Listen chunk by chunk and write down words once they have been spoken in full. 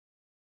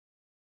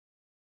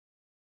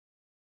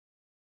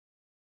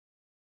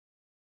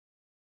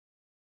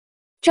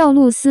赵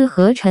露思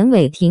和陈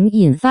伟霆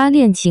引发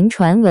恋情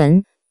传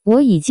闻，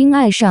我已经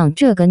爱上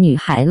这个女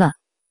孩了。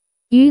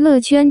娱乐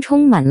圈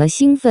充满了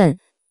兴奋，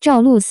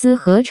赵露思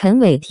和陈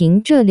伟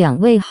霆这两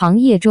位行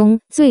业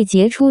中最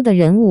杰出的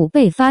人物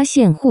被发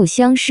现互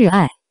相示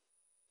爱。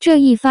这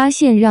一发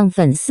现让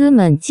粉丝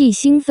们既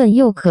兴奋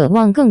又渴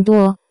望更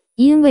多，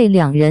因为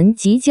两人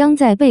即将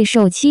在备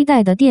受期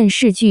待的电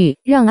视剧《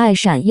让爱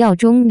闪耀》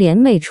中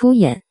联袂出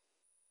演。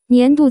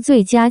年度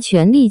最佳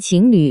权力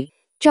情侣，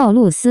赵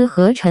露思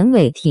和陈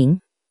伟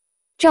霆。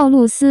赵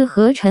露思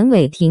和陈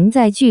伟霆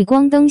在聚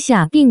光灯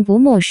下并不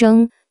陌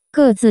生，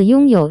各自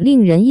拥有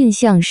令人印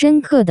象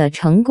深刻的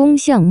成功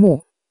项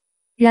目。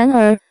然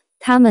而，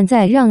他们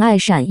在《让爱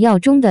闪耀》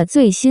中的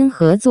最新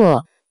合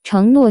作，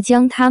承诺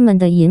将他们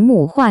的银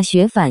幕化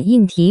学反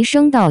应提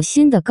升到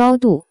新的高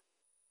度。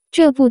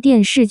这部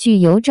电视剧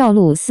由赵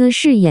露思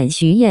饰演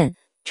徐燕，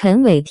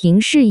陈伟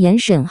霆饰演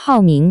沈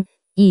浩明，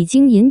已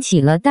经引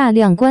起了大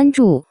量关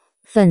注，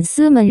粉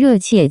丝们热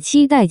切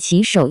期待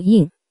其首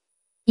映。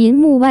银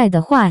幕外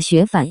的化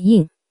学反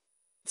应。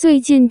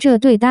最近这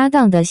对搭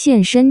档的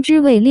现身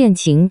之位恋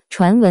情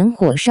传闻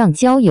火上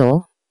浇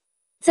油。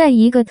在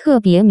一个特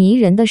别迷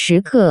人的时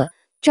刻，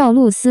赵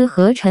露思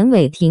和陈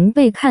伟霆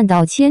被看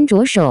到牵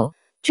着手，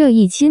这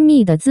一亲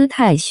密的姿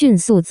态迅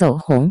速走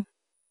红。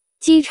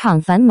机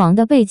场繁忙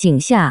的背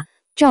景下，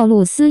赵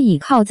露思倚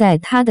靠在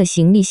她的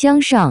行李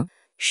箱上，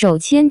手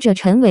牵着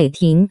陈伟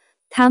霆，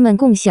他们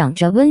共享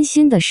着温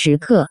馨的时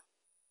刻。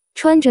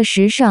穿着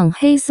时尚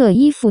黑色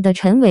衣服的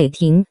陈伟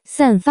霆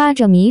散发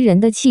着迷人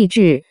的气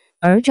质，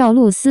而赵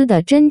露思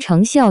的真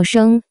诚笑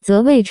声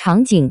则为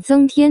场景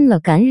增添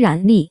了感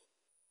染力。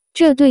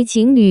这对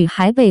情侣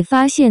还被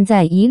发现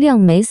在一辆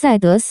梅赛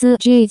德斯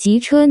G 级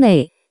车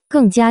内，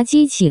更加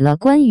激起了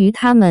关于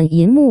他们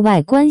银幕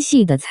外关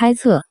系的猜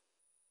测。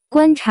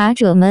观察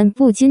者们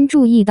不禁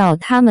注意到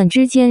他们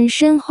之间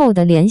深厚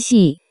的联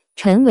系，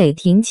陈伟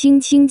霆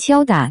轻轻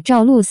敲打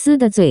赵露思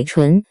的嘴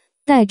唇，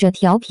带着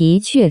调皮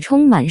却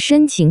充满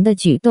深情的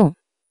举动。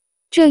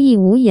这一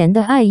无言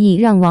的爱意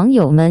让网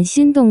友们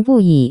心动不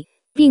已，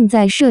并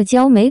在社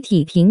交媒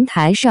体平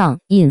台上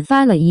引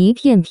发了一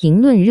片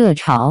评论热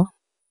潮。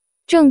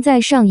正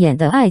在上演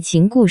的爱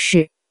情故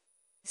事。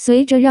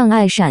随着《让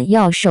爱闪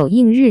耀》首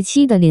映日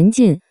期的临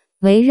近，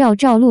围绕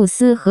赵露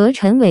思和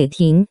陈伟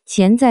霆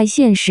潜在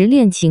现实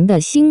恋情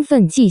的兴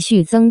奋继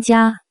续增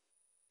加。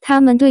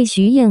他们对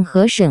徐燕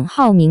和沈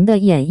浩明的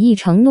演绎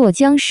承诺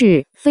将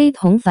是非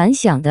同凡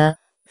响的，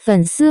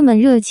粉丝们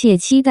热切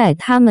期待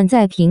他们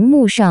在屏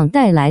幕上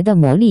带来的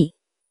魔力。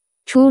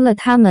除了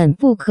他们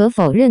不可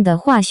否认的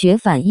化学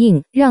反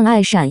应，让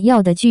爱闪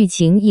耀的剧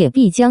情也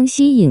必将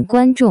吸引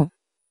观众。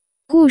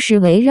故事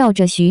围绕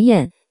着徐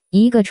燕，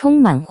一个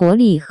充满活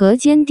力和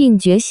坚定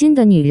决心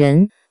的女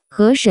人，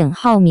和沈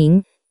浩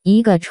明，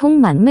一个充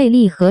满魅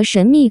力和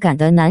神秘感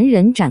的男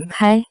人展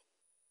开。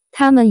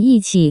他们一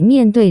起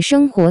面对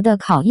生活的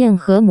考验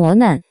和磨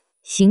难，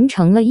形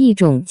成了一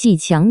种既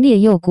强烈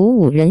又鼓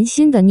舞人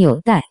心的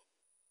纽带。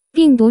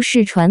病毒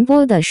式传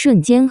播的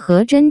瞬间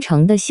和真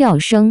诚的笑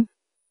声。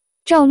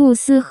赵露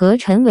思和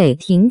陈伟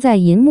霆在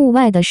银幕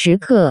外的时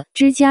刻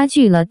之加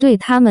剧了对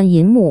他们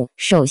银幕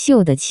首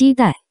秀的期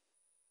待。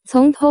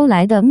从偷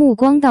来的目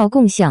光到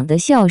共享的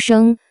笑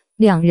声，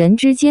两人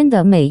之间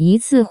的每一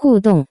次互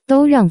动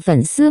都让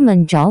粉丝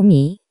们着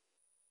迷。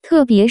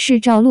特别是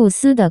赵露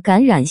思的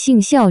感染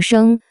性笑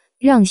声，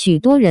让许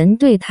多人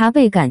对她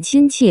倍感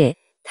亲切。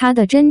她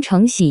的真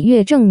诚喜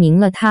悦证明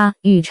了她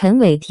与陈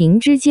伟霆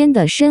之间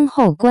的深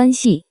厚关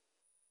系。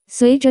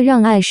随着《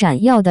让爱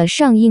闪耀》的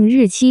上映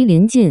日期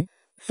临近，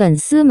粉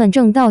丝们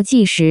正倒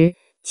计时，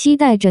期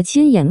待着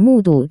亲眼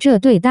目睹这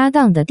对搭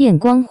档的电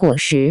光火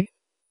石。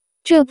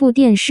这部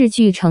电视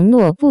剧承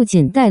诺不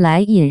仅带来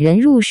引人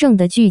入胜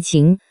的剧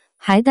情，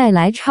还带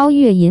来超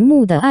越银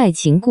幕的爱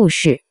情故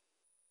事。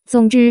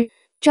总之，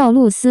赵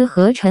露思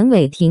和陈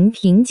伟霆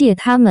凭借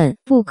他们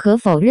不可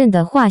否认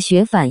的化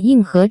学反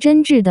应和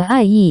真挚的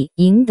爱意，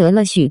赢得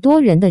了许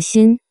多人的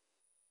心。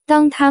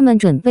当他们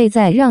准备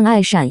在《让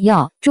爱闪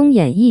耀》中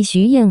演绎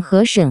徐燕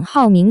和沈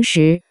浩明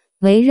时，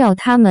围绕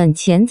他们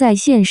潜在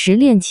现实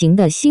恋情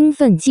的兴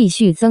奋继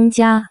续增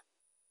加。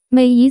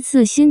每一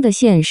次新的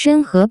现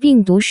身和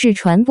病毒式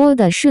传播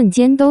的瞬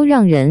间都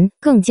让人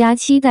更加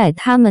期待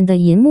他们的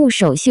银幕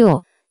首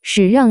秀，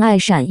使《让爱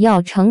闪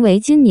耀》成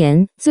为今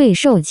年最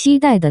受期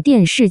待的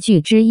电视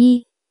剧之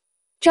一。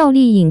赵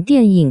丽颖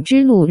电影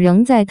之路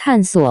仍在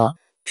探索，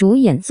主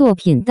演作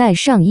品待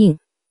上映。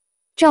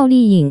赵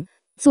丽颖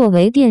作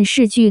为电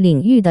视剧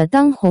领域的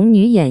当红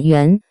女演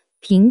员，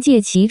凭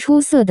借其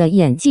出色的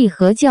演技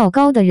和较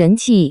高的人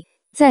气，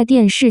在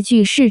电视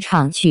剧市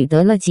场取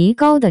得了极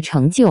高的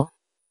成就。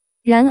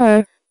然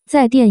而，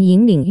在电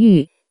影领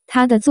域，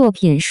她的作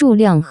品数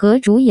量和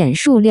主演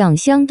数量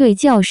相对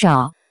较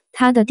少，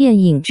她的电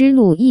影之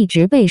路一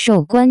直备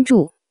受关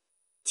注。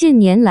近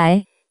年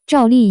来，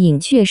赵丽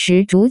颖确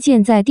实逐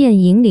渐在电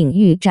影领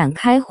域展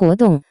开活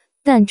动，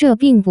但这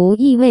并不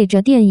意味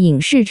着电影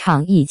市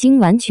场已经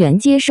完全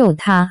接受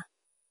她。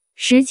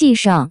实际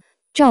上，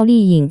赵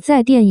丽颖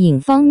在电影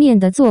方面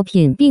的作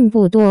品并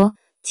不多，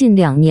近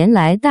2年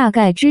来大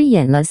概只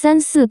演了3、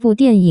4部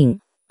电影，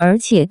而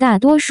且大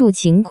多数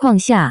情况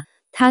下，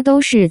他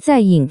都是在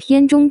影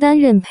片中担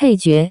任配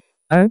角，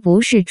而不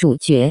是主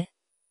角。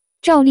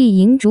赵丽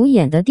颖主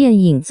演的电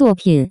影作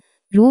品，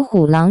如《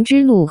虎狼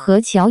之路》和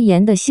《乔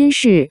岩的心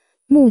事》，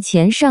目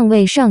前尚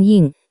未上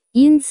映，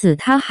因此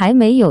她还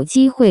没有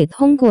机会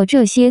通过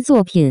这些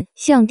作品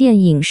向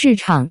电影市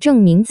场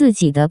证明自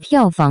己的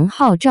票房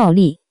号召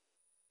力。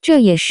这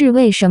也是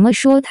为什么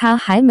说她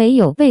还没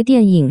有被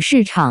电影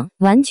市场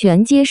完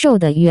全接受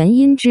的原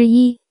因之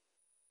一。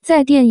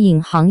在电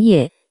影行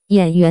业，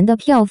演员的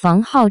票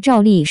房号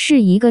召力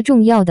是一个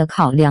重要的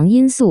考量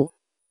因素。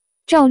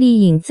赵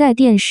丽颖在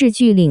电视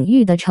剧领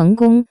域的成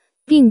功，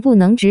并不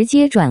能直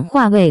接转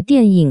化为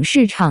电影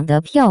市场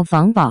的票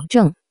房保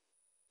证，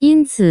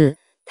因此，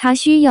她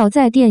需要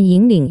在电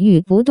影领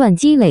域不断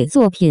积累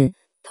作品，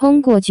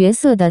通过角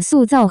色的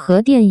塑造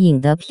和电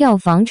影的票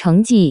房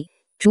成绩，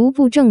逐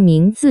步证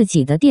明自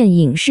己的电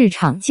影市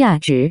场价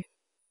值。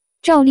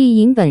赵丽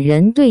颖本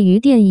人对于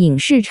电影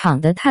市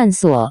场的探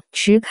索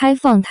持开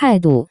放态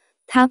度，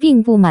她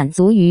并不满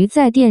足于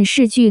在电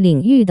视剧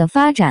领域的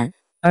发展，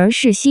而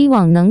是希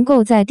望能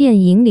够在电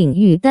影领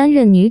域担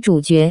任女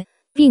主角，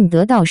并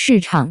得到市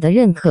场的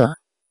认可。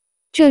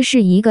这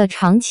是一个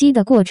长期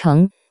的过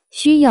程，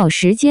需要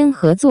时间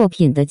和作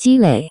品的积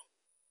累。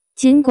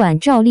尽管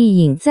赵丽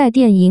颖在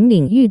电影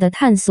领域的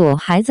探索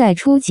还在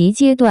初级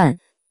阶段，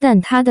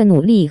但她的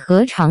努力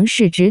和尝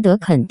试值得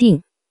肯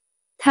定。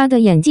她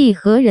的演技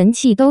和人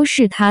气都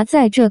是她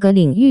在这个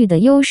领域的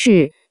优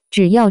势，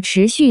只要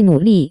持续努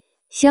力，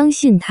相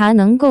信她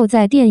能够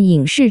在电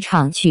影市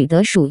场取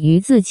得属于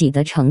自己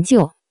的成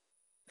就。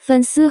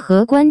粉丝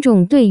和观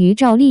众对于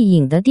赵丽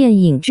颖的电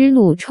影之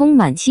路充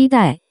满期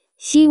待，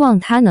希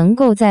望她能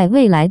够在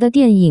未来的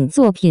电影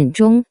作品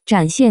中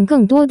展现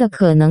更多的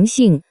可能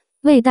性，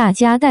为大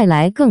家带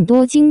来更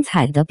多精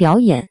彩的表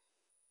演。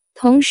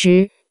同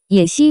时，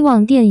也希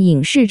望电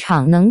影市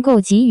场能够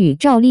给予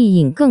赵丽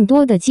颖更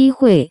多的机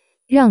会，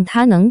让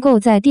她能够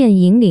在电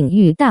影领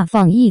域大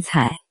放异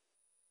彩。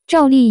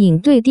赵丽颖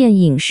对电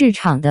影市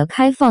场的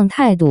开放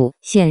态度，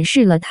显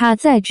示了她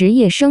在职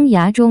业生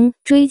涯中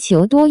追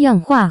求多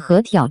样化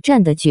和挑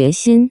战的决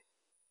心。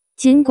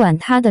尽管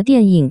她的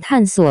电影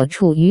探索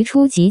处于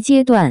初级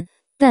阶段，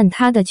但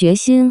她的决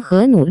心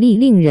和努力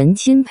令人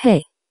钦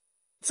佩。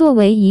作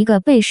为一个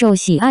备受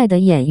喜爱的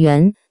演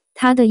员，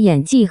她的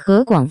演技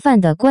和广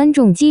泛的观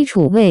众基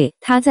础为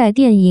她在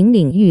电影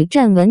领域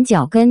站稳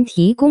脚跟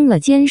提供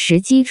了坚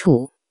实基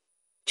础。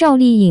赵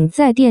丽颖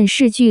在电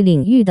视剧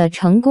领域的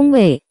成功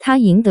为她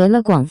赢得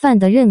了广泛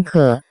的认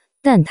可，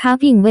但她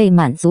并未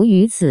满足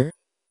于此。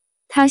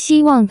她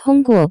希望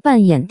通过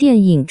扮演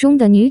电影中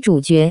的女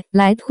主角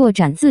来拓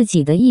展自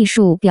己的艺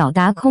术表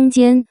达空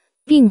间，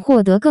并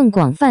获得更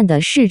广泛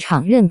的市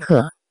场认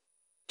可。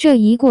这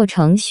一过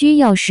程需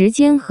要时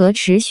间和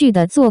持续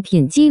的作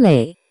品积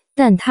累，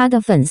但她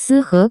的粉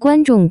丝和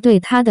观众对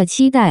她的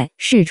期待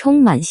是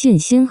充满信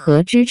心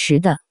和支持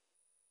的。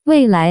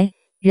未来，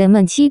人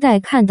们期待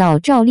看到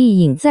赵丽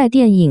颖在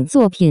电影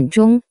作品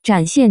中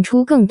展现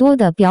出更多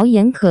的表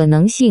演可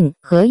能性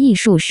和艺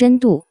术深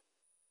度。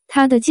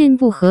她的进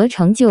步和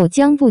成就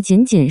将不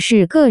仅仅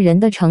是个人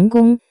的成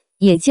功，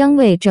也将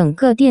为整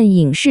个电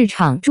影市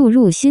场注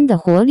入新的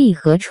活力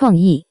和创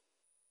意。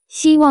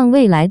希望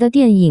未来的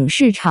电影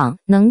市场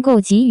能够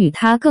给予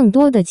她更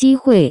多的机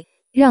会，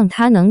让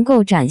她能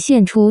够展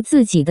现出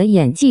自己的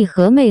演技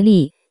和魅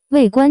力，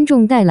为观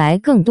众带来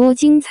更多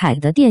精彩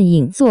的电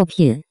影作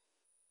品。